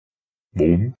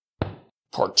Boom.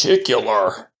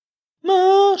 Particular.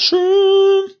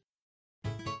 Mushroom.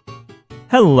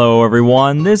 Hello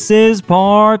everyone, this is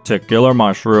Particular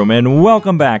Mushroom, and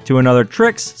welcome back to another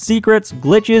tricks, secrets,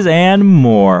 glitches, and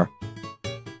more.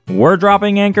 We're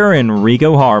dropping anchor in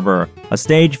Ricco Harbor, a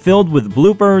stage filled with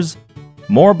bloopers,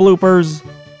 more bloopers,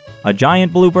 a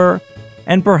giant blooper,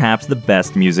 and perhaps the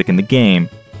best music in the game.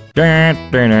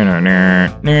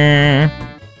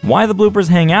 Why the bloopers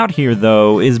hang out here,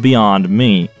 though, is beyond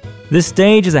me. This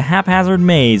stage is a haphazard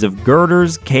maze of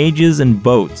girders, cages, and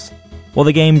boats. While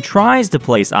the game tries to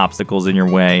place obstacles in your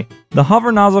way, the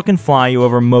hover nozzle can fly you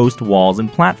over most walls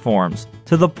and platforms,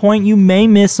 to the point you may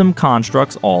miss some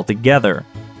constructs altogether.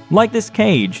 Like this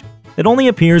cage. It only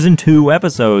appears in 2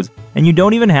 episodes, and you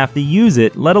don't even have to use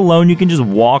it, let alone you can just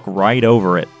walk right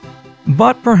over it.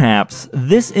 But perhaps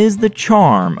this is the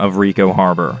charm of Ricco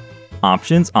Harbor.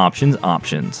 Options, options,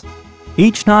 options.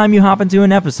 Each time you hop into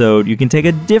an episode, you can take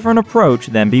a different approach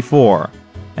than before.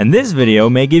 And this video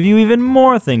may give you even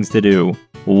more things to do.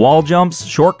 Wall jumps,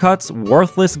 shortcuts,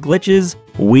 worthless glitches,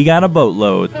 we got a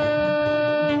boatload.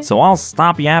 So I'll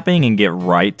stop yapping and get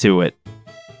right to it.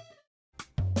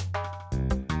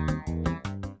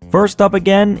 First up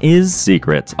again is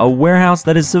Secrets, a warehouse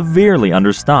that is severely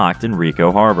understocked in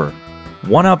Ricco Harbor.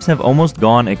 1-ups have almost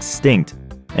gone extinct,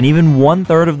 and even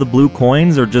 1/3 of the blue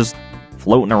coins are just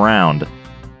floating around.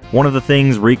 One of the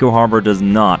things Ricco Harbor does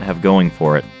not have going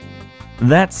for it.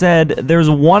 That said, there's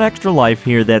one extra life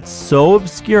here that's so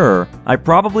obscure, I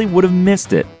probably would have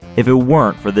missed it if it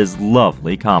weren't for this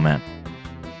lovely comment.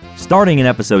 Starting in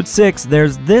episode 6,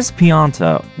 there's this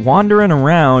Pianta wandering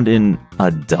around in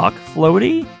a duck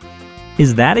floaty?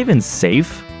 Is that even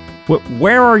safe?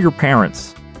 Where are your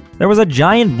parents? There was a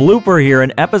giant blooper here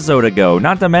an episode ago,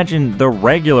 not to mention the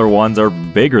regular ones are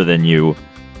bigger than you.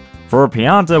 For a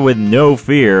Pianta with no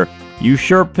fear, you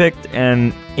sure picked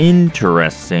an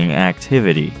interesting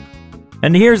activity.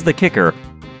 And here's the kicker.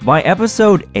 By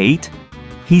episode 8,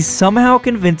 he somehow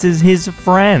convinces his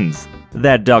friends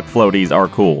that duck floaties are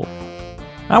cool.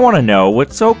 I want to know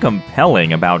what's so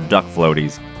compelling about duck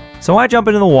floaties. So I jump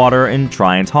into the water and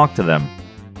try and talk to them.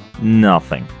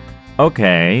 Nothing.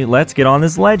 Okay, let's get on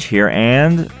this ledge here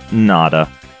and nada.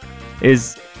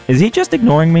 Is he just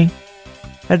ignoring me?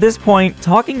 At this point,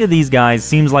 talking to these guys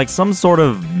seems like some sort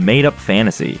of made-up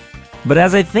fantasy. But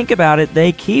as I think about it,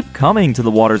 they keep coming to the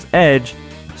water's edge,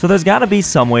 so there's gotta be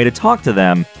some way to talk to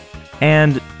them.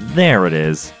 And there it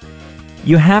is.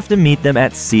 You have to meet them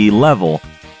at sea level,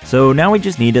 so now we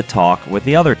just need to talk with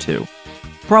the other 2.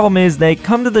 Problem is, they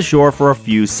come to the shore for a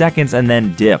few seconds and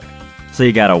then dip. So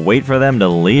you gotta wait for them to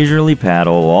leisurely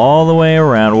paddle all the way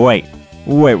around. Wait.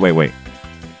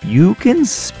 You can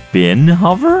spin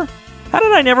hover? How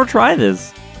did I never try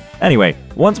this? Anyway,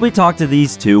 once we talk to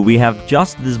these 2, we have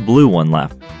just this blue one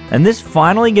left. And this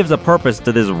finally gives a purpose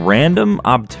to this random,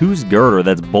 obtuse girder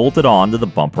that's bolted onto the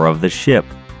bumper of the ship.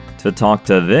 To talk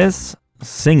to this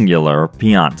singular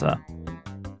Pianta.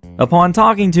 Upon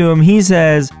talking to him, he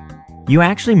says, "You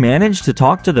actually managed to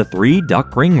talk to the 3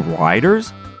 Duck Ring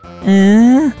Riders?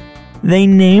 They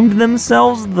named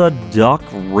themselves the Duck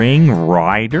Ring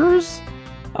Riders?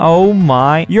 Oh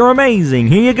my, you're amazing,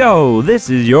 here you go, this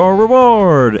is your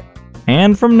reward!"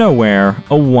 And from nowhere,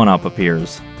 a 1-up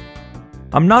appears.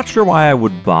 I'm not sure why I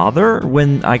would bother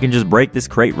when I can just break this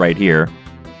crate right here.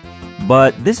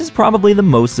 But this is probably the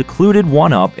most secluded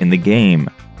 1-up in the game.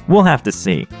 We'll have to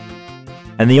see.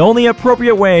 And the only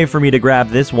appropriate way for me to grab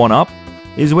this 1-up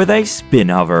is with a spin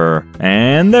hover.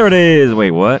 And there it is!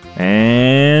 Wait, what?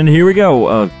 And here we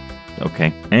go.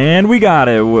 Okay. And we got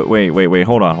it. Wait.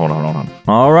 Hold on.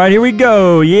 Alright, here we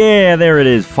go. Yeah, there it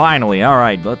is. Finally.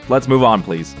 Alright, let's move on,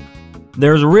 please.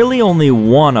 There's really only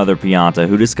one other Pianta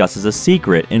who discusses a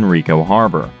secret in Ricco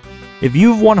Harbor. If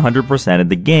you've 100%ed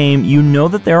the game, you know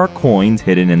that there are coins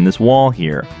hidden in this wall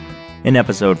here. In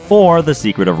episode 4, The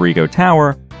Secret of Ricco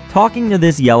Tower, talking to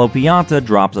this yellow Pianta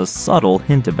drops a subtle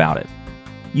hint about it.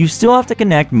 You still have to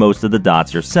connect most of the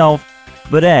dots yourself,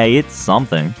 but hey, it's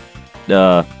something.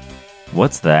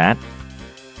 What's that?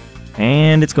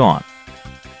 And it's gone.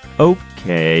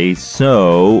 Okay,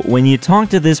 so when you talk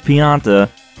to this Pianta,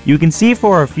 you can see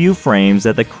for a few frames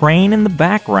that the crane in the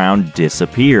background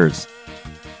disappears.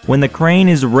 When the crane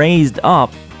is raised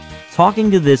up,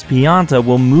 talking to this Pianta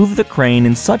will move the crane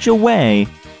in such a way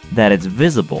that it's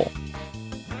visible.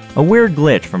 A weird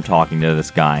glitch from talking to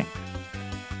this guy.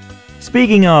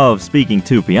 Speaking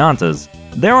to Piantas,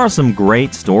 there are some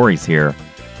great stories here.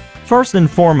 First and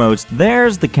foremost,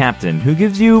 there's the captain, who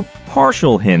gives you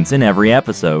partial hints in every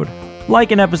episode.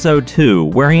 Like in episode 2,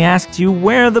 where he asks you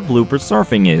where the blooper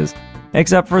surfing is,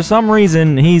 except for some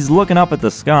reason he's looking up at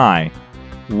the sky.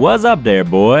 What's up there,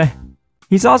 boy?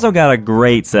 He's also got a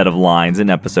great set of lines in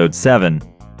episode 7.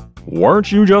 Weren't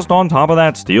you just on top of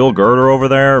that steel girder over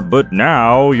there? But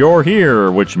now you're here,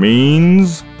 which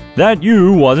means that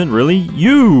you wasn't really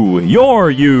you. You're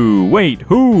you. Wait,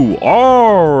 who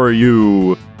are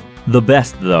you? The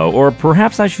best, though, or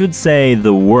perhaps I should say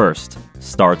the worst,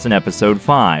 starts in episode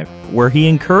 5, where he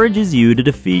encourages you to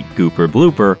defeat Gooper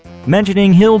Blooper,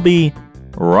 mentioning he'll be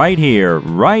right here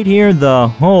the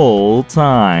whole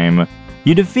time.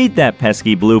 You defeat that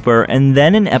pesky Blooper, and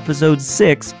then in episode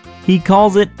 6, he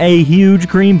calls it a huge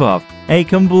cream puff, a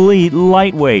complete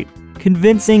lightweight,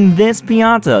 convincing this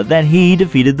Pianta that he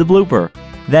defeated the Blooper,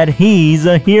 that he's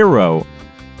a hero.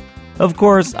 Of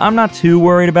course, I'm not too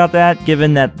worried about that,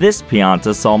 given that this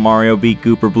Pianta saw Mario beat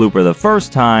Gooper Blooper the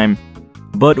first time,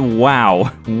 but wow,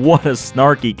 what a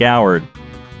snarky coward.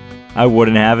 I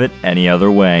wouldn't have it any other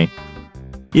way.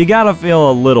 You gotta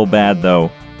feel a little bad though.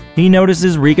 He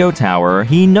notices Ricco Tower,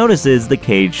 he notices the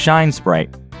cage Shine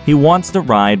Sprite, he wants to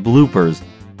ride Bloopers.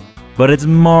 But it's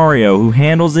Mario who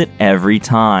handles it every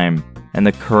time, and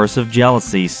the curse of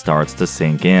jealousy starts to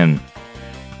sink in.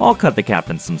 I'll cut the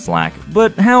captain some slack,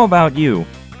 but how about you?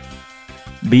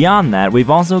 Beyond that, we've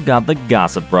also got the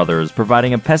Gossip Brothers,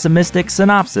 providing a pessimistic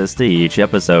synopsis to each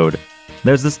episode.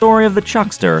 There's the story of the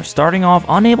Chuckster, starting off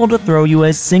unable to throw you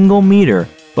a single meter,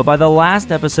 but by the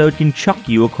last episode can chuck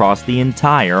you across the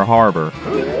entire harbor.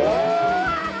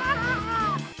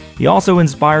 He also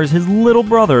inspires his little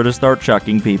brother to start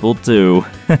chucking people too.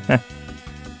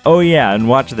 Oh yeah, and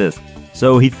watch this.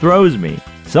 So he throws me.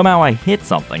 Somehow I hit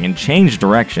something and change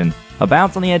direction, I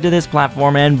bounce on the edge of this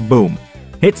platform and boom,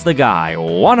 hits the guy,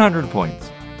 100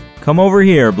 points. Come over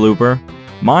here, Blooper.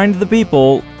 Mind the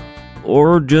people,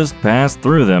 or just pass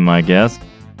through them, I guess.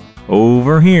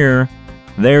 Over here,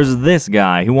 there's this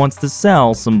guy who wants to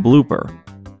sell some Blooper.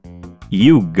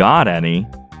 You got any?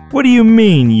 What do you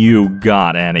mean you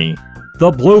got any?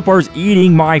 The Blooper's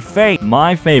eating my face!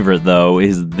 My favorite, though,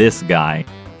 is this guy.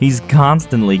 He's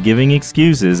constantly giving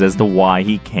excuses as to why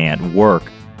he can't work.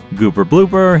 Gooper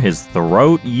Blooper, his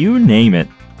throat, you name it.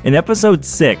 In episode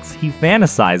 6, he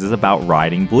fantasizes about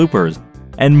riding Bloopers,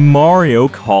 and Mario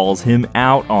calls him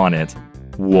out on it.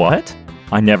 What?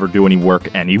 I never do any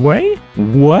work anyway?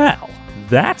 Well,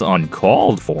 that's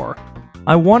uncalled for.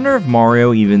 I wonder if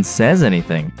Mario even says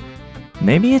anything.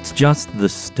 Maybe it's just the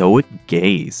stoic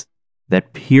gaze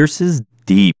that pierces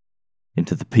deep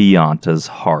into the Pianta's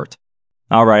heart.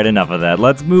 Alright, enough of that.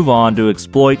 Let's move on to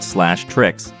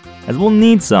exploits/tricks, as we'll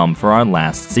need some for our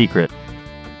last secret.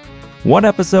 What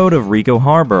episode of Ricco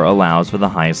Harbor allows for the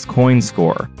highest coin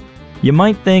score? You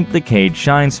might think the Cage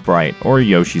Shine Sprite or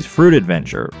Yoshi's Fruit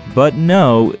Adventure, but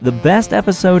no, the best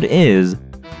episode is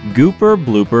Gooper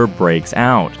Blooper Breaks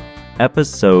Out,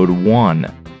 episode 1.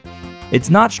 It's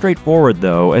not straightforward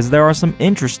though, as there are some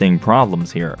interesting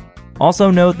problems here.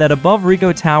 Also note that above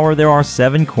Ricco Tower there are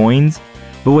 7 coins,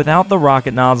 but without the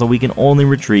rocket nozzle we can only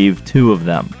retrieve 2 of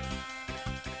them.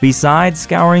 Besides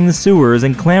scouring the sewers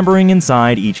and clambering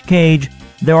inside each cage,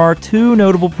 there are 2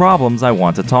 notable problems I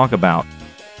want to talk about.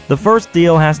 The first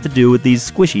deal has to do with these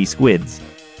squishy squids.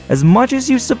 As much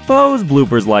as you suppose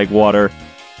bloopers like water,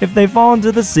 if they fall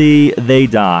into the sea, they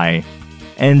die.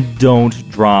 And don't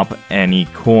drop any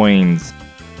coins.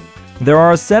 There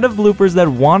are a set of bloopers that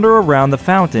wander around the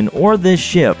fountain or this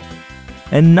ship,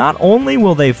 and not only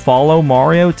will they follow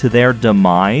Mario to their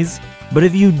demise, but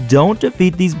if you don't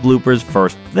defeat these bloopers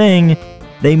first thing,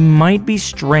 they might be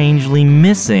strangely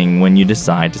missing when you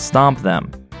decide to stomp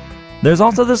them. There's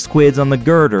also the squids on the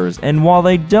girders, and while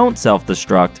they don't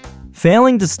self-destruct,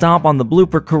 failing to stomp on the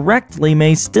blooper correctly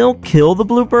may still kill the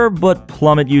blooper, but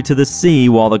plummet you to the sea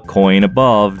while the coin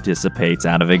above dissipates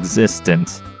out of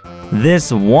existence.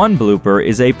 This one blooper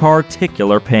is a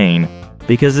particular pain,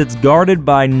 because it's guarded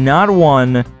by not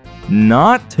 1,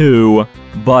 not 2,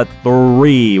 but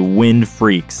 3 wind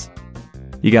freaks.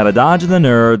 You gotta dodge the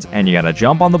nerds, and you gotta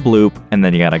jump on the bloop, and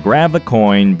then you gotta grab the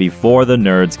coin before the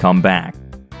nerds come back.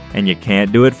 And you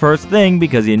can't do it first thing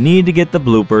because you need to get the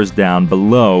bloopers down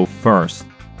below first.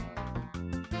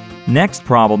 Next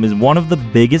problem is one of the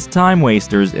biggest time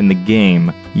wasters in the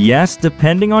game. Yes,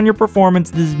 depending on your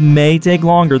performance, this may take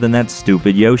longer than that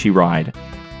stupid Yoshi ride.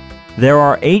 There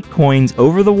are 8 coins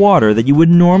over the water that you would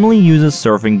normally use a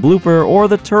surfing blooper or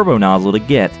the turbo nozzle to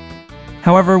get.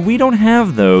 However, we don't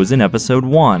have those in episode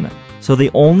 1, so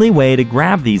the only way to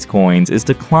grab these coins is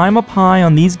to climb up high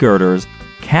on these girders,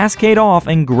 cascade off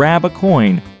and grab a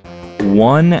coin,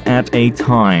 1 at a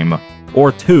time,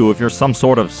 or 2 if you're some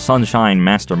sort of sunshine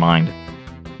mastermind.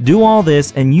 Do all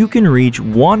this and you can reach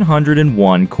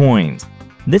 101 coins.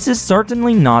 This is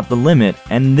certainly not the limit,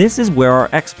 and this is where our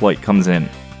exploit comes in.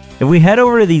 If we head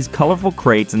over to these colorful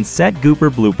crates and set Gooper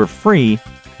Blooper free,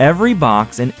 every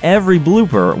box and every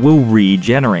blooper will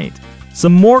regenerate.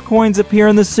 Some more coins appear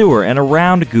in the sewer and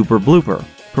around Gooper Blooper,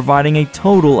 providing a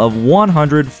total of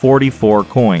 144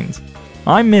 coins.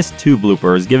 I missed 2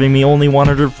 bloopers, giving me only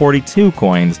 142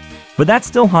 coins, but that's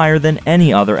still higher than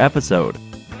any other episode.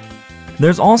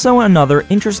 There's also another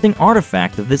interesting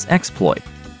artifact of this exploit.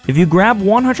 If you grab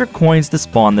 100 coins to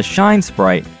spawn the Shine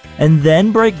Sprite, and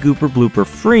then break Gooper Blooper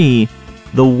free,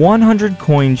 the 100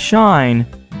 coin shine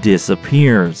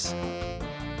disappears.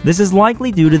 This is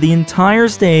likely due to the entire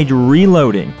stage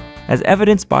reloading, as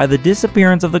evidenced by the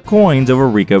disappearance of the coins over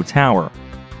Ricco Tower.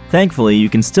 Thankfully, you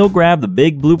can still grab the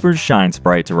Big Blooper's Shine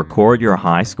Sprite to record your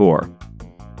high score.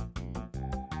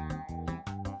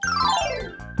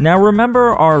 Now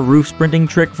remember our roof sprinting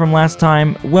trick from last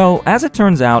time? Well, as it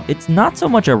turns out, it's not so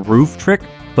much a roof trick,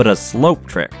 but a slope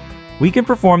trick. We can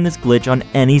perform this glitch on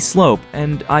any slope,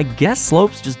 and I guess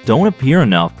slopes just don't appear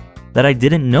enough that I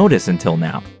didn't notice until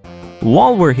now.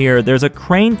 While we're here, there's a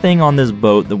crane thing on this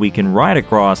boat that we can ride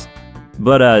across,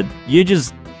 but you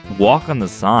just walk on the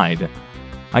side.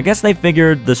 I guess they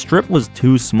figured the strip was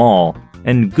too small,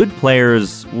 and good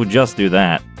players would just do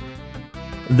that.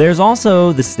 There's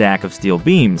also the stack of steel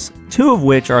beams, 2 of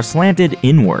which are slanted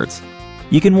inwards.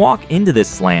 You can walk into this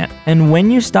slant, and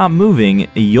when you stop moving,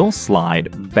 you'll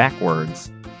slide backwards.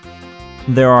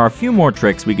 There are a few more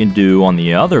tricks we can do on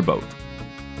the other boat.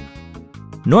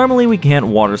 Normally we can't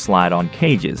water slide on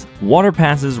cages, water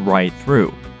passes right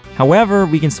through. However,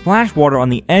 we can splash water on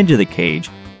the edge of the cage,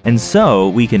 and so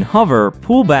we can hover,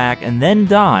 pull back, and then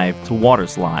dive to water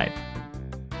slide.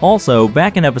 Also,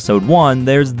 back in episode 1,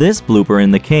 there's this blooper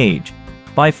in the cage.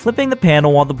 By flipping the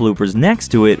panel while the blooper's next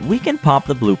to it, we can pop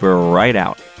the blooper right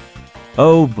out.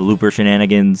 Oh, blooper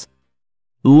shenanigans.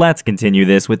 Let's continue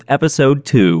this with episode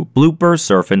 2, Blooper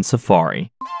Surfin' Safari.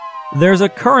 There's a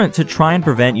current to try and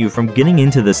prevent you from getting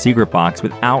into the secret box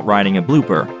without riding a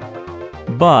blooper,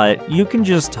 but you can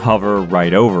just hover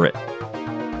right over it.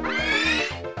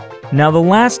 Now, the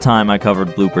last time I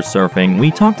covered blooper surfing,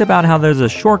 we talked about how there's a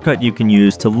shortcut you can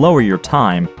use to lower your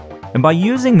time, and by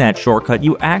using that shortcut,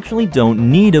 you actually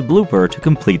don't need a blooper to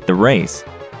complete the race.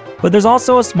 But there's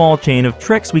also a small chain of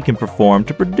tricks we can perform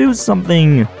to produce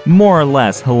something more or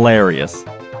less hilarious.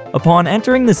 Upon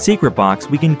entering the secret box,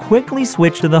 we can quickly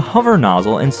switch to the hover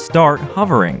nozzle and start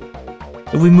hovering.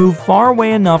 If we move far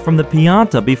away enough from the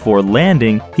Pianta before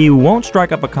landing, he won't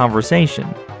strike up a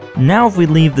conversation. Now if we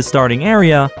leave the starting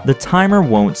area, the timer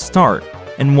won't start,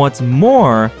 and what's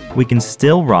more, we can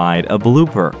still ride a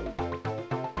blooper.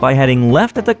 By heading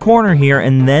left at the corner here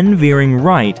and then veering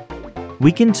right,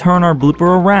 we can turn our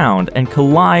blooper around and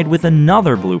collide with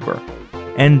another blooper,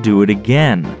 and do it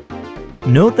again.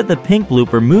 Note that the pink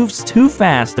blooper moves too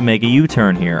fast to make a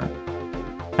U-turn here.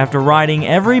 After riding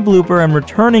every blooper and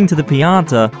returning to the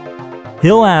Pianta,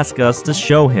 he'll ask us to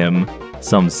show him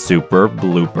some super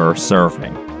blooper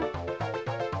surfing.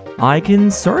 I can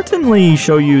certainly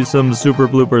show you some super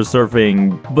blooper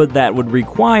surfing, but that would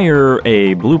require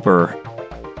a blooper.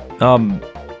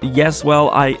 Yes,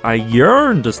 well, I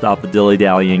yearn to stop the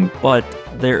dilly-dallying, but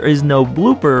there is no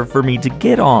blooper for me to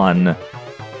get on.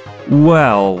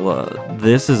 Well,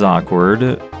 this is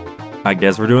awkward. I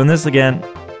guess we're doing this again.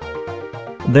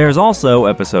 There's also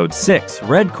episode 6,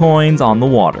 Red Coins on the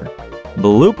Water.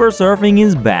 Blooper surfing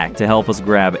is back to help us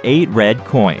grab 8 red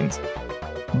coins.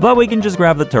 But we can just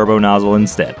grab the turbo nozzle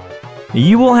instead.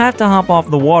 You will have to hop off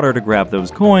the water to grab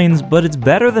those coins, but it's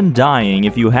better than dying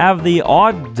if you have the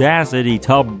audacity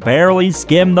to barely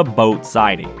skim the boat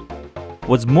siding.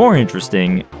 What's more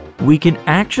interesting, we can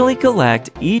actually collect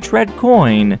each red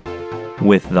coin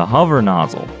with the hover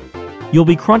nozzle. You'll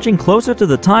be crunching closer to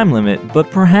the time limit, but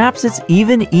perhaps it's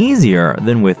even easier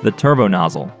than with the turbo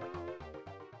nozzle.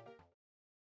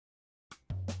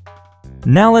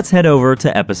 Now let's head over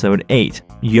to episode 8,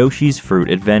 Yoshi's Fruit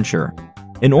Adventure.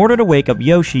 In order to wake up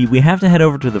Yoshi, we have to head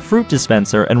over to the fruit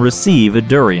dispenser and receive a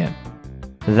durian.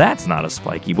 That's not a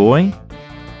spiky boy.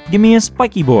 Give me a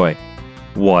spiky boy.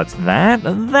 What's that?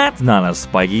 That's not a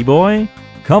spiky boy.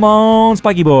 Come on,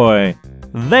 spiky boy.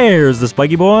 There's the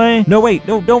spiky boy. No, wait,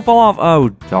 no, don't fall off. Oh,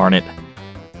 darn it.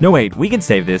 No, wait, we can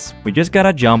save this. We just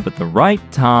gotta jump at the right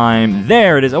time.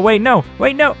 There it is. Oh, wait, no.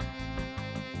 Wait, no.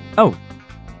 Oh,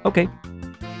 okay.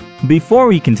 Before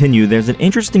we continue, there's an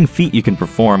interesting feat you can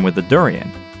perform with the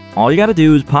durian. All you gotta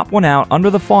do is pop one out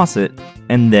under the faucet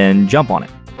and then jump on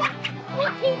it.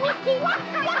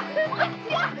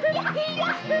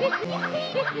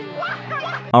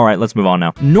 Alright, let's move on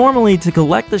now. Normally, to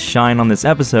collect the shine on this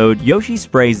episode, Yoshi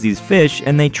sprays these fish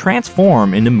and they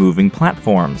transform into moving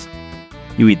platforms.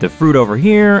 You eat the fruit over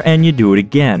here, and you do it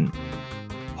again.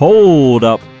 Hold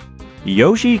up.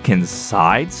 Yoshi can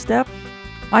sidestep?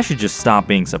 I should just stop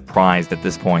being surprised at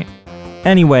this point.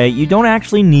 Anyway, you don't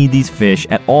actually need these fish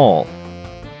at all.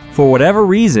 For whatever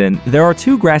reason, there are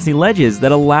 2 grassy ledges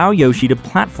that allow Yoshi to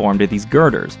platform to these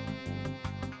girders.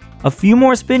 A few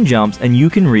more spin jumps and you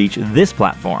can reach this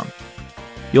platform.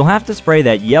 You'll have to spray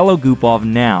that yellow goop off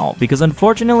now, because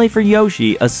unfortunately for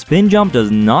Yoshi, a spin jump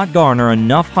does not garner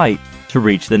enough height to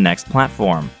reach the next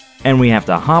platform, and we have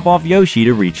to hop off Yoshi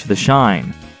to reach the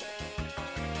shine.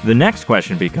 The next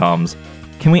question becomes,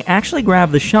 can we actually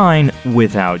grab the shine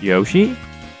without Yoshi?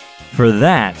 For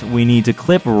that, we need to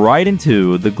clip right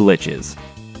into the glitches.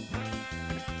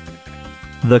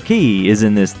 The key is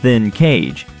in this thin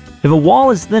cage. If a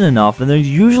wall is thin enough, then there's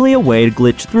usually a way to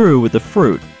glitch through with the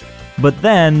fruit. But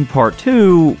then, part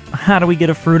 2, how do we get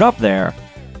a fruit up there?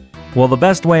 Well, the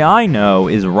best way I know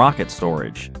is rocket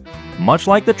storage. Much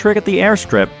like the trick at the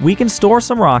airstrip, we can store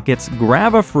some rockets,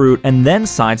 grab a fruit, and then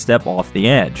sidestep off the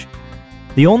edge.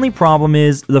 The only problem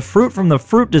is, the fruit from the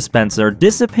fruit dispenser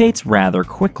dissipates rather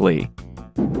quickly.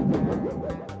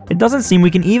 It doesn't seem we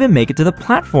can even make it to the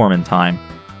platform in time.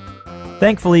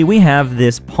 Thankfully, we have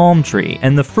this palm tree,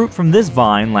 and the fruit from this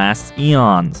vine lasts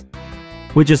eons.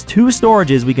 With just 2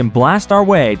 storages, we can blast our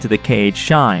way to the cage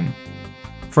shine.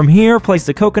 From here, place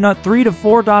the coconut 3 to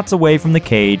 4 dots away from the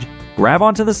cage, grab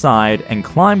onto the side, and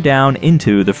climb down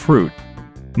into the fruit.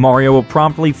 Mario will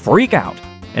promptly freak out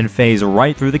and phase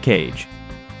right through the cage.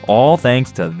 All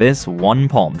thanks to this one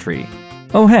palm tree.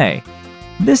 Oh hey,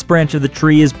 this branch of the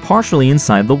tree is partially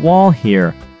inside the wall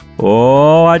here.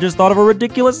 Oh, I just thought of a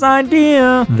ridiculous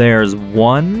idea! There's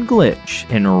one glitch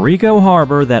in Ricco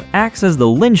Harbor that acts as the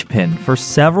linchpin for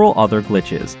several other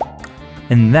glitches.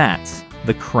 And that's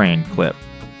the crane clip.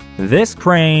 This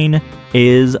crane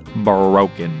is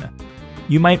broken.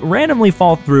 You might randomly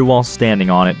fall through while standing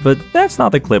on it, but that's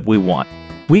not the clip we want.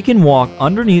 We can walk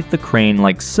underneath the crane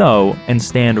like so and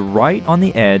stand right on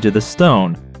the edge of the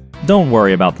stone. Don't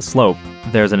worry about the slope,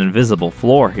 there's an invisible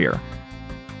floor here.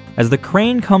 As the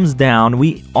crane comes down,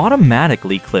 we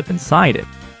automatically clip inside it.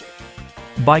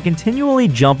 By continually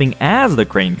jumping as the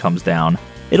crane comes down,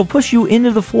 it'll push you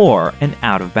into the floor and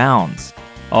out of bounds.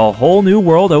 A whole new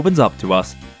world opens up to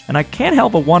us, and I can't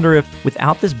help but wonder if,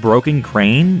 without this broken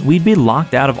crane, we'd be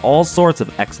locked out of all sorts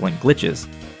of excellent glitches.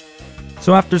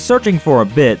 So after searching for a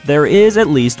bit, there is at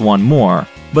least one more,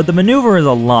 but the maneuver is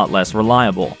a lot less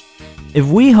reliable. If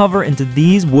we hover into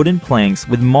these wooden planks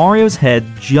with Mario's head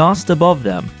just above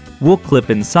them, we'll clip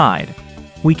inside.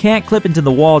 We can't clip into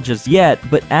the wall just yet,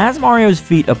 but as Mario's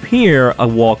feet appear, a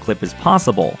wall clip is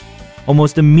possible.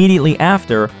 Almost immediately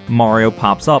after, Mario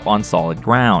pops up on solid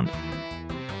ground.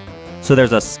 So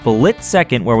there's a split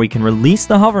second where we can release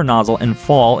the hover nozzle and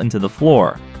fall into the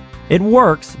floor. It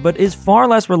works, but is far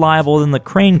less reliable than the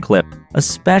crane clip,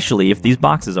 especially if these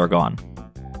boxes are gone.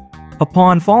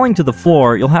 Upon falling to the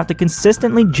floor, you'll have to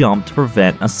consistently jump to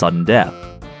prevent a sudden death.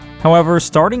 However,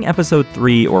 starting episode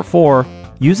 3 or 4,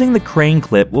 using the crane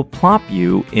clip will plop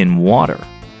you in water.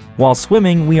 While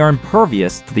swimming, we are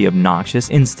impervious to the obnoxious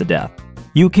insta-death.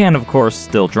 You can, of course,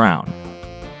 still drown.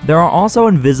 There are also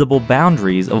invisible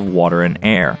boundaries of water and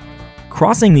air.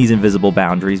 Crossing these invisible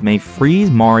boundaries may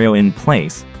freeze Mario in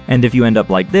place, and if you end up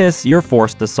like this, you're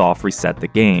forced to soft reset the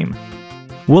game.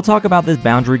 We'll talk about this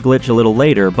boundary glitch a little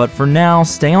later, but for now,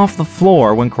 stay off the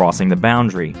floor when crossing the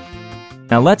boundary.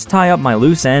 Now let's tie up my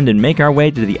loose end and make our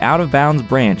way to the out-of-bounds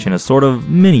branch in a sort of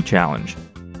mini-challenge.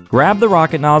 Grab the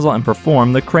rocket nozzle and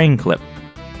perform the crane clip.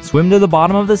 Swim to the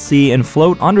bottom of the sea and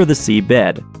float under the sea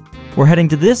bed. We're heading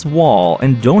to this wall,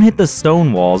 and don't hit the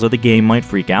stone walls or the game might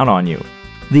freak out on you.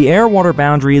 The air-water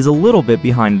boundary is a little bit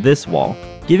behind this wall,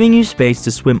 giving you space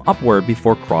to swim upward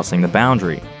before crossing the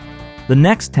boundary. The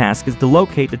next task is to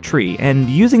locate the tree, and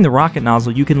using the rocket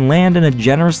nozzle you can land in a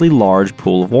generously large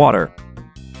pool of water.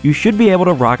 You should be able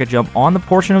to rocket jump on the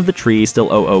portion of the tree still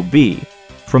OOB.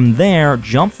 From there,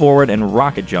 jump forward and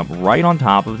rocket jump right on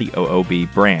top of the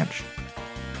OOB branch.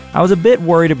 I was a bit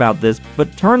worried about this,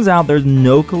 but turns out there's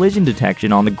no collision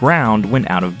detection on the ground when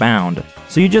out of bound,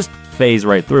 so you just phase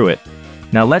right through it.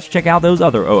 Now let's check out those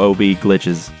other OOB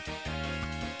glitches.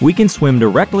 We can swim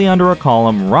directly under a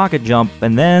column, rocket jump,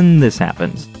 and then this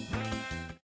happens.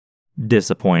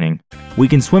 Disappointing. We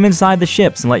can swim inside the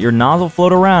ships and let your nozzle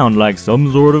float around like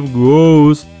some sort of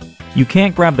ghost. You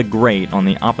can't grab the grate on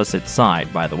the opposite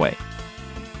side, by the way.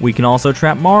 We can also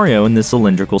trap Mario in this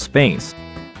cylindrical space.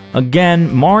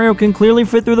 Again, Mario can clearly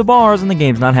fit through the bars and the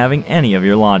game's not having any of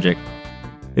your logic.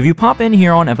 If you pop in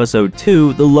here on episode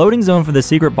 2, the loading zone for the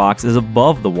secret box is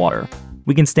above the water.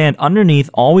 We can stand underneath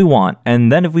all we want,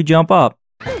 and then if we jump up,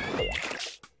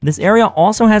 This area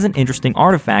also has an interesting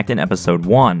artifact in episode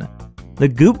 1. The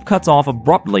goop cuts off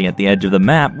abruptly at the edge of the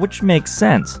map, which makes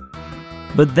sense.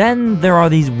 But then there are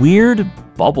these weird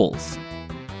bubbles.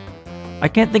 I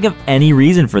can't think of any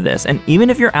reason for this, and even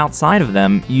if you're outside of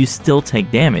them, you still take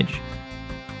damage.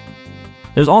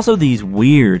 There's also these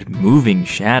weird moving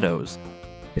shadows.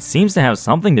 It seems to have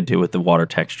something to do with the water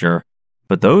texture,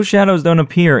 but those shadows don't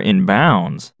appear in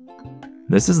bounds.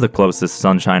 This is the closest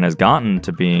Sunshine has gotten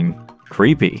to being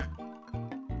creepy.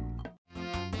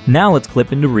 Now let's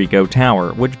clip into Ricco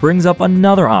Tower, which brings up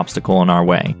another obstacle in our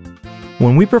way.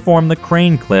 When we perform the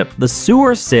crane clip, the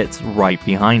sewer sits right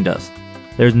behind us.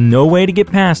 There's no way to get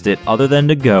past it other than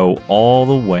to go all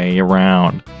the way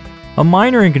around. A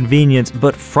minor inconvenience,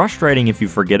 but frustrating if you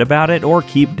forget about it or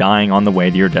keep dying on the way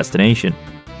to your destination.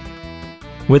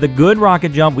 With a good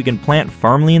rocket jump, we can plant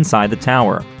firmly inside the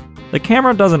tower. The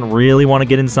camera doesn't really want to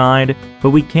get inside, but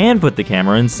we can put the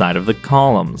camera inside of the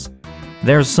columns.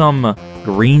 There's some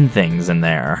green things in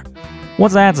there.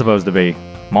 What's that supposed to be?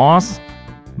 Moss?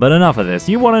 But enough of this,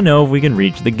 you want to know if we can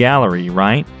reach the gallery,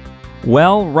 right?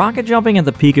 Well, rocket jumping at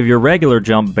the peak of your regular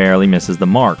jump barely misses the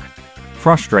mark.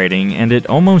 Frustrating, and it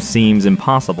almost seems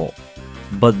impossible.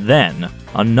 But then,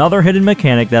 another hidden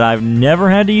mechanic that I've never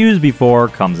had to use before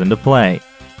comes into play.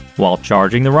 While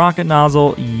charging the rocket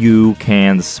nozzle, you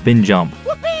can spin jump.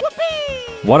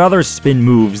 What other spin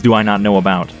moves do I not know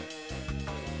about?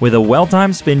 With a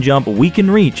well-timed spin jump, we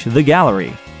can reach the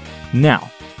gallery.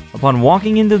 Now, upon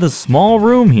walking into the small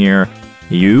room here,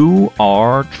 you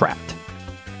are trapped.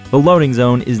 The loading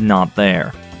zone is not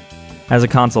there. As a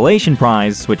consolation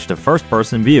prize, switch to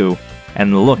first-person view,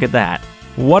 and look at that.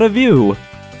 What a view!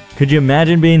 Could you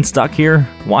imagine being stuck here,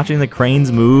 watching the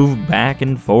cranes move back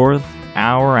and forth,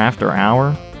 hour after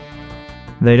hour?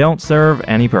 They don't serve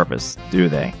any purpose, do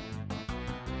they?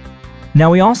 Now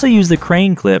we also use the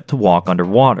crane clip to walk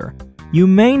underwater. You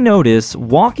may notice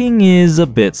walking is a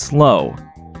bit slow.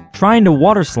 Trying to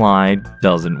water slide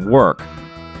doesn't work.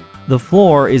 The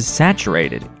floor is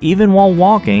saturated, even while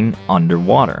walking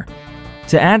underwater.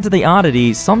 To add to the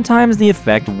oddity, sometimes the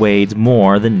effect wades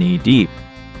more than knee-deep.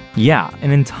 Yeah,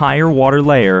 an entire water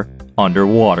layer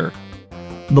underwater.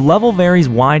 The level varies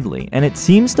widely, and it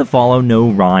seems to follow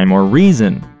no rhyme or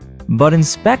reason. But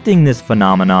inspecting this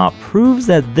phenomena proves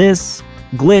that this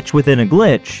glitch within a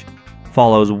glitch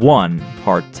follows one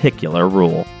particular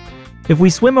rule. If we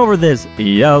swim over this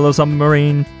yellow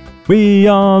submarine, we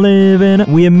all live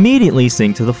in, we immediately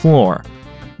sink to the floor.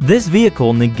 This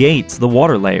vehicle negates the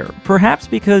water layer, perhaps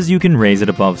because you can raise it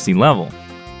above sea level.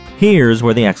 Here's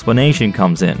where the explanation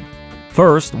comes in.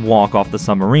 First, walk off the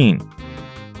submarine.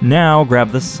 Now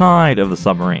grab the side of the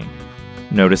submarine.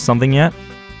 Notice something yet?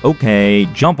 Okay,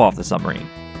 jump off the submarine.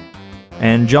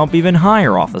 And jump even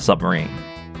higher off the submarine.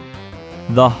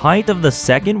 The height of the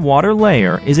second water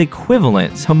layer is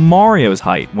equivalent to Mario's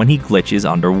height when he glitches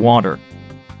underwater.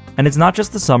 And it's not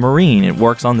just the submarine, it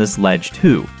works on this ledge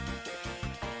too.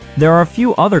 There are a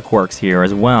few other quirks here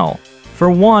as well.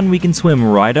 For one, we can swim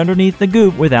right underneath the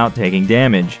goop without taking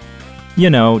damage.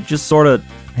 You know, just sorta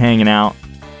hanging out.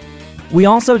 We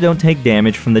also don't take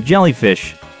damage from the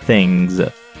jellyfish things.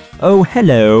 Oh,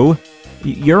 hello.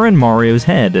 You're in Mario's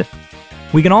head.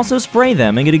 We can also spray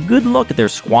them and get a good look at their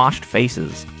squashed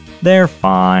faces. They're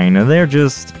fine, they're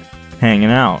just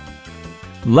hanging out.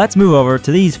 Let's move over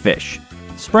to these fish.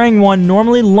 Spraying one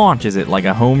normally launches it like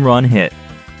a home run hit.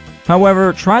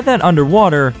 However, try that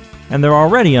underwater, and they're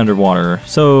already underwater,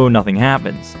 so nothing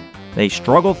happens. They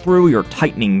struggle through your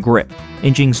tightening grip,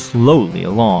 inching slowly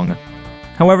along.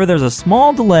 However, there's a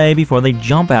small delay before they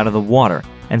jump out of the water,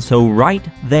 and so right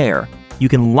there, you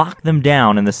can lock them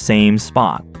down in the same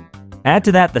spot. Add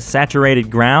to that the saturated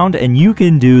ground, and you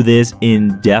can do this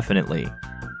indefinitely.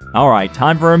 Alright,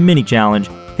 time for a mini challenge.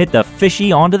 Hit the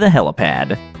fishy onto the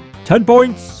helipad. 10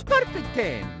 points! Perfect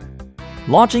 10.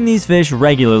 Launching these fish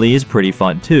regularly is pretty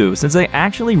fun too, since they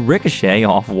actually ricochet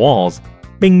off walls.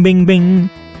 Bing, bing, bing.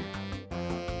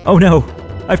 Oh no,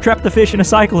 I've trapped the fish in a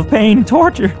cycle of pain and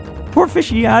torture. Poor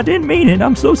fishy, I didn't mean it,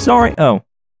 I'm so sorry. Oh,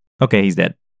 okay, he's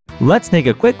dead. Let's take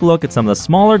a quick look at some of the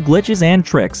smaller glitches and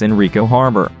tricks in Ricco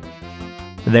Harbor.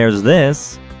 There's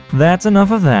this. That's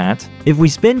enough of that. If we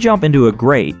spin jump into a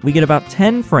grate, we get about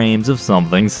 10 frames of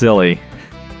something silly.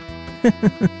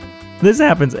 This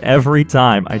happens every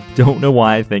time. I don't know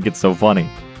why I think it's so funny.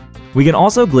 We can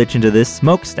also glitch into this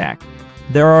smokestack.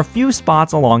 There are a few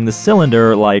spots along the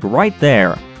cylinder, like right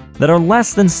there, that are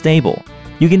less than stable.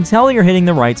 You can tell you're hitting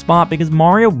the right spot because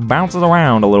Mario bounces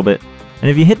around a little bit, and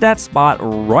if you hit that spot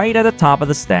right at the top of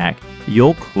the stack,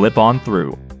 you'll clip on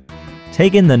through.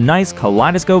 take in the nice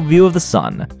kaleidoscope view of the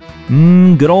sun.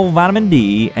 Good old vitamin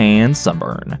D and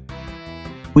sunburn.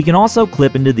 We can also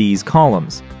clip into these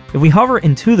columns. If we hover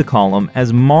into the column,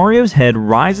 as Mario's head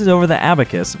rises over the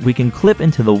abacus, we can clip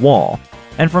into the wall.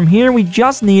 And from here, we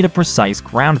just need a precise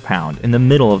ground pound in the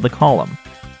middle of the column.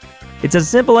 It's as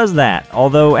simple as that,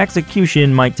 although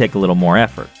execution might take a little more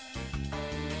effort.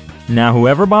 Now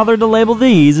whoever bothered to label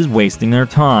these is wasting their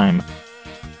time.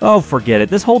 Oh, forget it,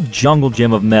 this whole jungle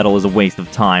gym of metal is a waste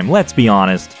of time, let's be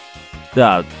honest.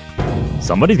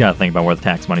 Somebody's gotta think about where the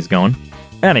tax money's going.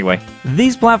 Anyway,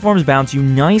 these platforms bounce you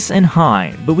nice and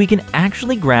high, but we can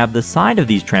actually grab the side of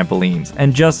these trampolines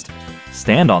and just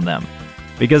stand on them.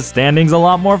 Because standing's a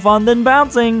lot more fun than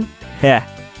bouncing! Heh.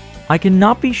 I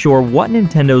cannot be sure what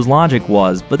Nintendo's logic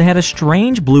was, but they had a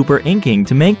strange blooper inking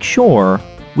to make sure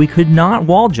we could not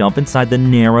wall jump inside the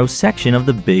narrow section of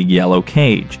the big yellow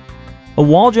cage. A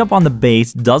wall jump on the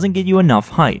base doesn't get you enough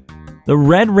height. The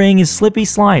red ring is slippy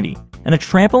slidey, and a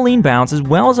trampoline bounce as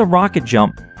well as a rocket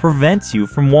jump prevents you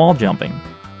from wall jumping.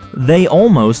 They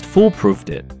almost foolproofed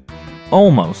it.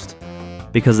 Almost.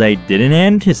 Because they didn't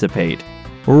anticipate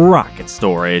rocket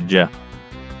storage.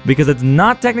 Because it's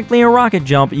not technically a rocket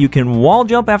jump, you can wall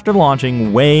jump after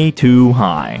launching way too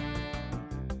high.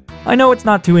 I know it's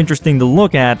not too interesting to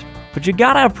look at, but you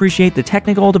gotta appreciate the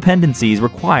technical dependencies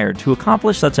required to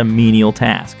accomplish such a menial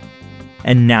task.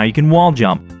 And now you can wall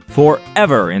jump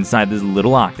forever inside this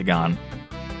little octagon.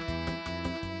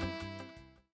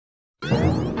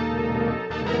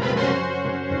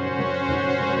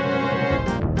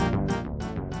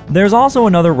 There's also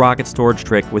another rocket storage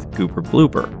trick with Gooper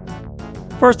Blooper.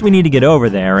 First we need to get over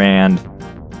there and...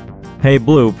 Hey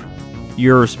Bloop,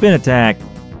 your spin attack,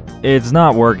 it's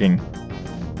not working.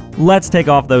 Let's take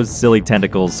off those silly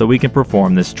tentacles so we can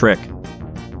perform this trick.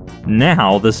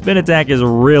 Now, the spin attack is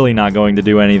really not going to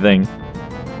do anything.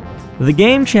 The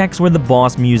game checks where the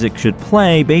boss music should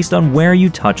play based on where you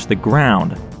touch the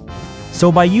ground.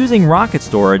 So by using rocket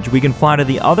storage, we can fly to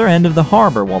the other end of the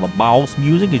harbor while the boss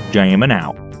music is jamming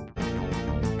out.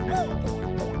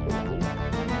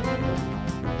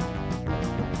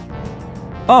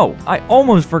 Oh, I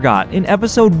almost forgot, in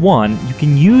episode 1, you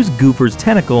can use Gooper's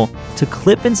tentacle to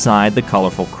clip inside the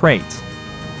colorful crates.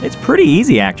 It's pretty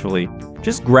easy actually,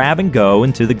 just grab and go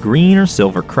into the green or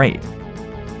silver crate.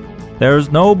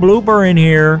 There's no blooper in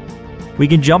here. We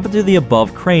can jump into the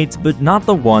above crates, but not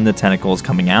the one the tentacle is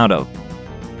coming out of.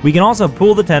 We can also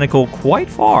pull the tentacle quite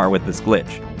far with this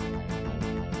glitch.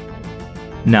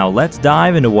 Now let's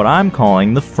dive into what I'm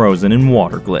calling the frozen in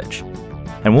water glitch.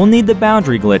 And we'll need the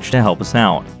boundary glitch to help us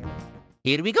out.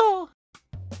 Here we go!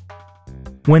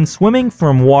 When swimming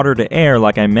from water to air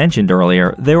like I mentioned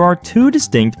earlier, there are two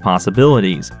distinct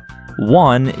possibilities.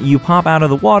 One, you pop out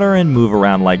of the water and move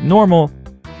around like normal,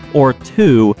 or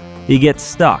two, you get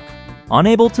stuck,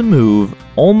 unable to move,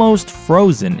 almost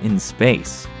frozen in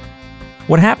space.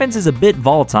 What happens is a bit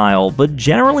volatile, but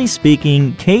generally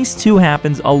speaking, case 2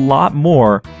 happens a lot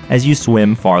more as you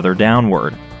swim farther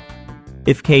downward.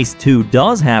 If case 2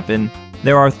 does happen,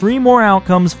 there are 3 more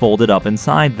outcomes folded up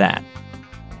inside that.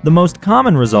 The most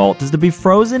common result is to be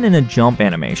frozen in a jump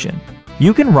animation.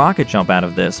 You can rocket jump out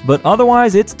of this, but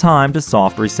otherwise it's time to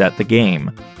soft reset the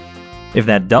game. If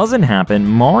that doesn't happen,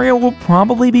 Mario will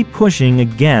probably be pushing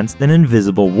against an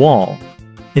invisible wall.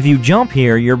 If you jump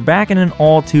here, you're back in an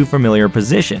all too familiar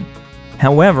position.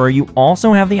 However, you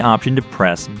also have the option to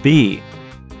press B.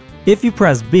 If you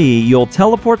press B, you'll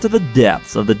teleport to the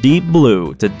depths of the deep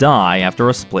blue to die after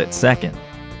a split second.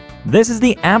 This is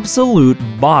the absolute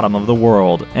bottom of the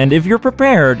world, and if you're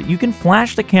prepared, you can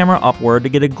flash the camera upward to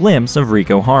get a glimpse of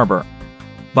Ricco Harbor.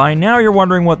 By now you're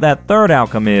wondering what that third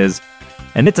outcome is,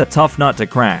 and it's a tough nut to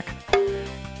crack.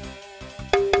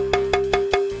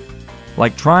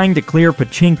 Like trying to clear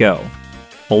pachinko,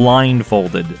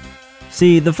 blindfolded.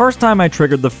 See, the first time I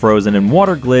triggered the frozen in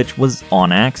water glitch was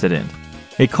on accident.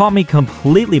 It caught me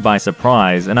completely by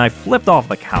surprise, and I flipped off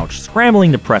the couch,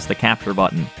 scrambling to press the capture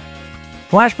button.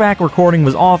 Flashback recording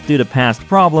was off due to past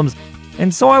problems,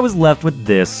 and so I was left with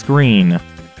this screen.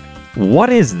 What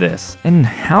is this, and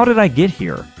how did I get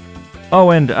here?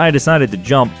 Oh, and I decided to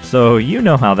jump, so you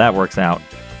know how that works out.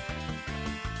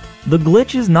 The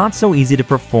glitch is not so easy to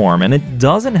perform, and it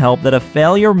doesn't help that a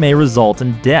failure may result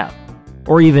in death,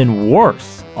 or even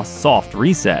worse, a soft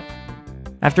reset.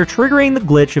 After triggering the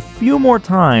glitch a few more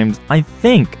times, I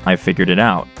think I figured it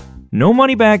out. No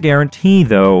money back guarantee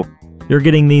though, you're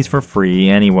getting these for free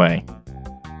anyway.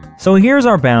 So here's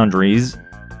our boundaries.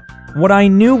 What I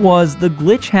knew was the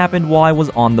glitch happened while I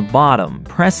was on the bottom,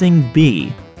 pressing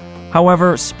B.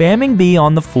 However, spamming B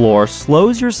on the floor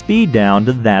slows your speed down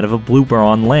to that of a blooper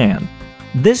on land.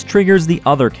 This triggers the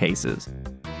other cases.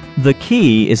 The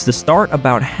key is to start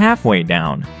about halfway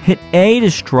down, hit A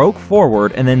to stroke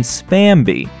forward, and then spam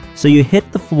B, so you hit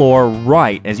the floor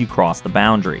right as you cross the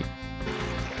boundary.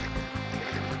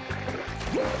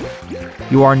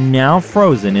 You are now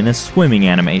frozen in a swimming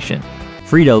animation,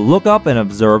 free to look up and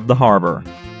observe the harbor.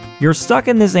 You're stuck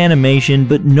in this animation,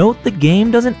 but note the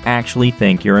game doesn't actually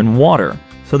think you're in water,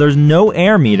 so there's no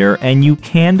air meter and you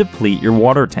can deplete your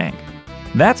water tank.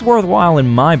 That's worthwhile in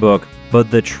my book, but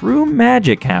the true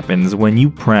magic happens when you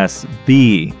press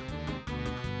B.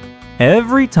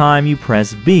 Every time you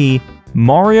press B,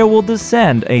 Mario will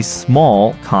descend a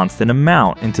small, constant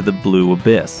amount into the blue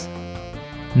abyss.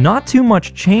 Not too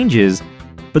much changes,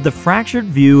 but the fractured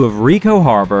view of Ricco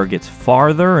Harbor gets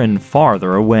farther and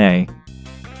farther away.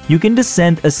 You can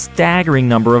descend a staggering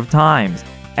number of times,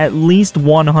 at least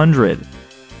 100.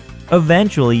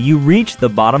 Eventually, you reach the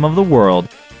bottom of the world,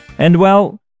 and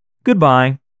well,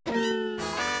 goodbye.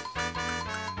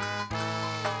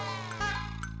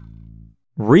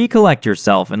 Recollect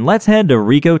yourself and let's head to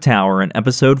Ricco Tower in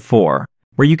episode 4,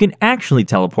 where you can actually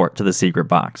teleport to the secret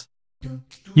box.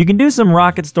 You can do some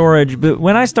rocket storage, but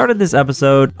when I started this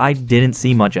episode, I didn't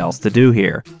see much else to do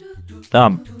here.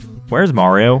 Where's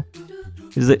Mario?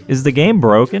 Is the game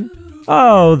broken?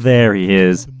 Oh, there he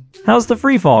is. How's the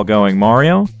freefall going,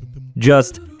 Mario?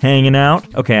 Just hanging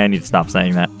out? Okay, I need to stop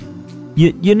saying that.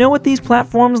 You know what these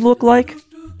platforms look like?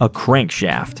 A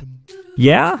crankshaft.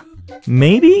 Yeah?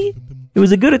 Maybe? It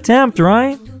was a good attempt,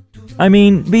 right? I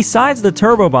mean, besides the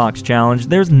Turbo Box challenge,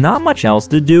 there's not much else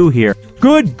to do here.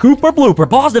 Good Cooper Blooper,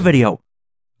 pause the video!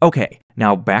 Okay,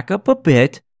 now back up a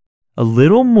bit, a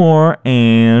little more,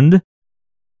 and...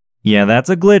 yeah, that's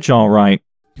a glitch alright.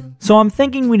 So I'm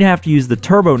thinking we'd have to use the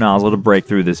turbo nozzle to break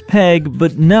through this peg,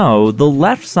 but no, the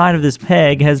left side of this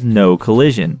peg has no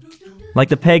collision. Like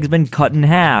the peg's been cut in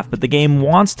half, but the game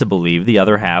wants to believe the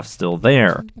other half's still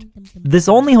there. This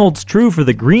only holds true for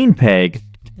the green peg,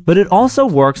 but it also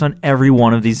works on every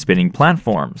one of these spinning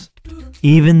platforms.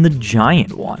 Even the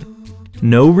giant one.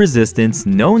 No resistance,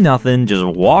 no nothing, just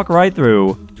walk right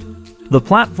through. The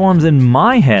platforms in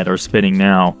my head are spinning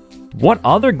now. What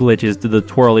other glitches do the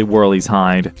twirly-whirlies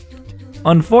hide?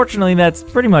 Unfortunately, that's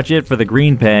pretty much it for the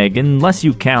green peg, unless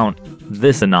you count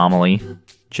this anomaly.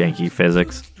 Janky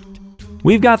physics.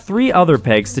 We've got 3 other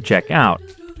pegs to check out.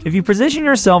 If you position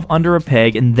yourself under a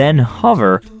peg and then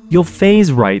hover, you'll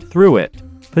phase right through it.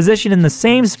 Position in the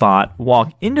same spot,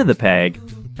 walk into the peg,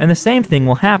 and the same thing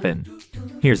will happen.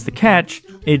 Here's the catch,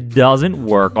 it doesn't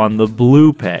work on the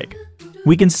blue peg.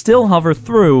 We can still hover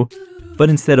through, but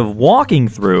instead of walking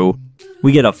through,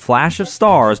 we get a flash of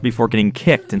stars before getting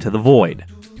kicked into the void.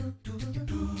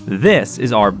 This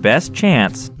is our best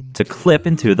chance to clip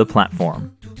into the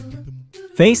platform.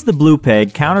 Face the blue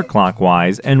peg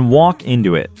counterclockwise and walk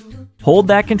into it. Hold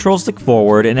that control stick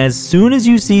forward, and as soon as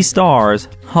you see stars,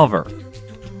 hover.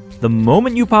 The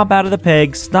moment you pop out of the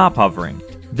peg, stop hovering.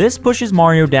 This pushes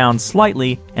Mario down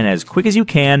slightly, and as quick as you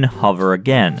can, hover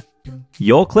again.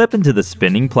 You'll clip into the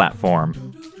spinning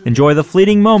platform. Enjoy the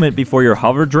fleeting moment before your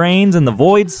hover drains and the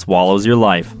void swallows your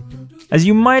life. As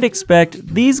you might expect,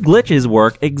 these glitches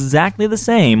work exactly the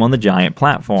same on the giant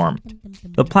platform.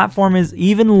 The platform is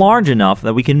even large enough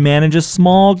that we can manage a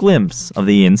small glimpse of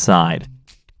the inside.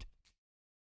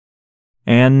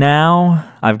 And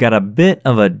now, I've got a bit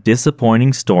of a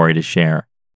disappointing story to share.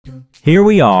 Here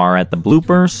we are at the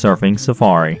Blooper Surfing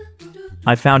Safari.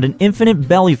 I found an infinite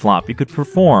belly flop you could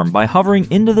perform by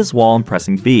hovering into this wall and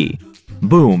pressing B.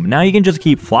 Boom, now you can just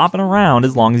keep flopping around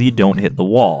as long as you don't hit the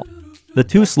wall. The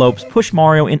 2 slopes push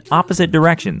Mario in opposite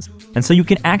directions, and so you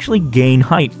can actually gain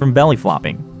height from belly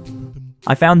flopping.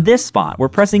 I found this spot where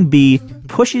pressing B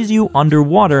pushes you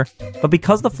underwater, but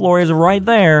because the floor is right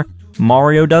there,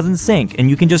 Mario doesn't sink, and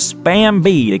you can just spam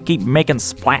B to keep making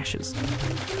splashes.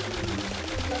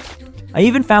 I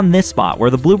even found this spot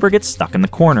where the blooper gets stuck in the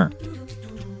corner.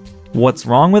 What's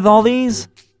wrong with all these?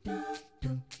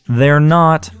 They're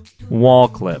not wall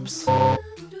clips.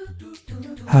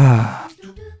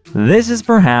 This is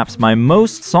perhaps my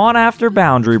most sought-after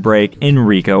boundary break in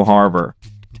Ricco Harbor.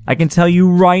 I can tell you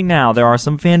right now there are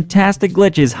some fantastic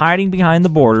glitches hiding behind the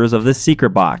borders of this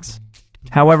secret box.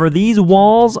 However, these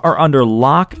walls are under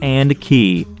lock and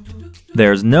key.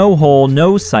 There's no hole,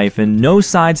 no siphon, no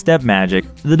sidestep magic.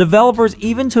 The developers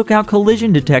even took out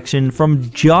collision detection from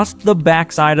just the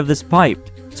backside of this pipe,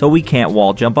 so we can't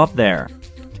wall jump up there.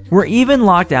 We're even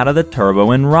locked out of the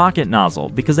turbo and rocket nozzle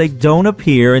because they don't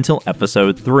appear until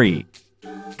episode 3.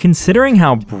 Considering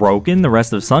how broken the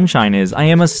rest of Sunshine is, I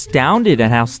am astounded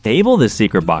at how stable this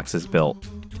secret box is built.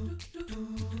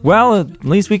 Well, at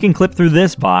least we can clip through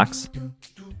this box.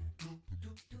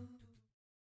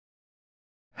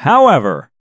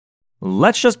 However,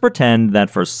 let's just pretend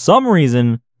that for some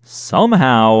reason,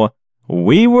 somehow,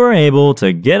 we were able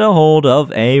to get a hold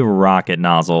of a rocket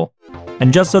nozzle.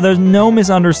 And just so there's no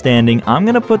misunderstanding, I'm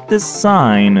gonna put this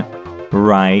sign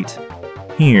right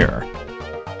here.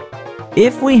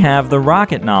 If we have the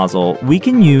rocket nozzle, we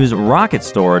can use rocket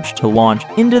storage to launch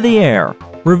into the air,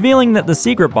 revealing that the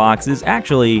secret box is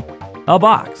actually a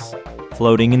box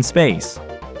floating in space.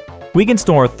 We can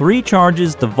store 3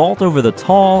 charges to vault over the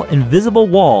tall, invisible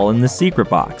wall in the secret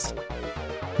box.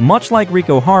 Much like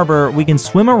Ricco Harbor, we can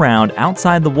swim around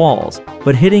outside the walls,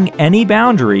 but hitting any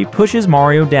boundary pushes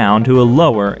Mario down to a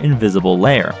lower, invisible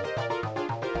layer.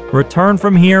 Return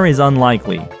from here is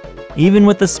unlikely. Even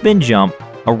with the spin jump,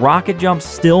 a rocket jump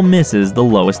still misses the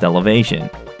lowest elevation.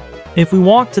 If we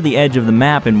walk to the edge of the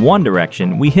map in one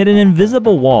direction, we hit an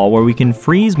invisible wall where we can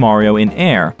freeze Mario in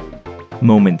air,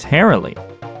 momentarily.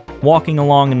 Walking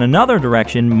along in another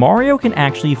direction, Mario can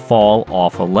actually fall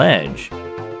off a ledge.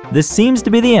 This seems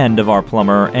to be the end of our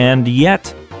plumber, and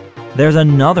yet, there's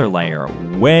another layer,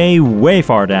 way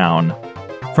far down.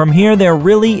 From here, there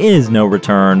really is no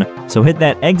return, so hit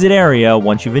that exit area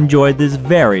once you've enjoyed this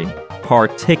very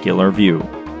particular view.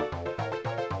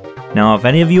 Now, if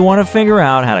any of you want to figure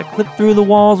out how to clip through the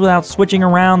walls without switching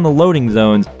around the loading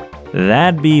zones,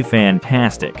 that'd be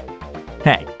fantastic.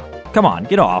 Hey, come on,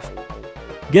 get off.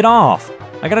 Get off!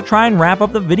 I gotta try and wrap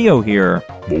up the video here.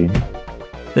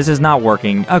 This is not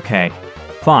working. Okay,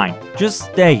 fine. Just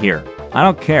stay here. I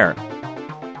don't care.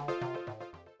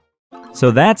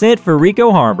 So that's it for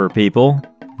Ricco Harbor, people.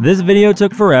 This video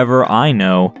took forever, I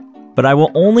know, but I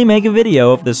will only make a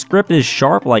video if the script is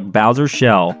sharp like Bowser's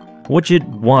shell, which it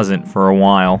wasn't for a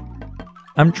while.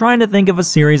 I'm trying to think of a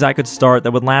series I could start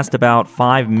that would last about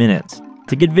 5 minutes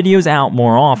to get videos out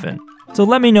more often, so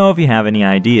let me know if you have any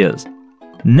ideas.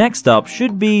 Next up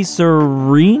should be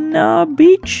Serena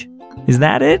Beach? Is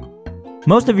that it?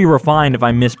 Most of you were fine if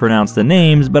I mispronounced the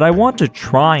names, but I want to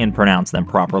try and pronounce them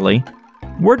properly.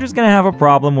 We're just gonna have a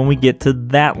problem when we get to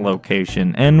that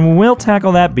location, and we'll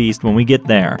tackle that beast when we get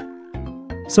there.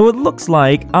 So it looks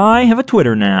like I have a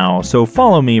Twitter now, so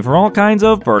follow me for all kinds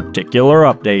of particular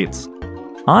updates.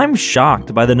 I'm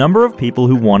shocked by the number of people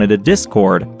who wanted a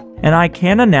Discord, and I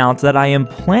can announce that I am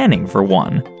planning for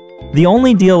one. The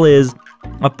only deal is,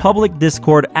 a public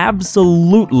Discord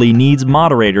absolutely needs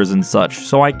moderators and such,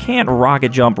 so I can't rocket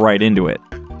jump right into it.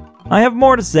 I have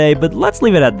more to say, but let's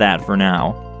leave it at that for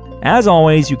now. As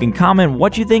always, you can comment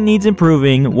what you think needs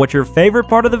improving, what your favorite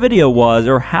part of the video was,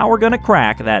 or how we're gonna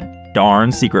crack that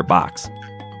darn secret box.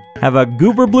 Have a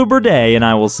goober blooper day, and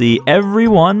I will see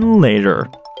everyone later.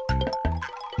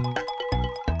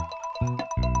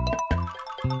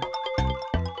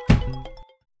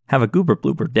 Have a goober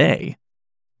blooper day?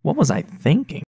 What was I thinking?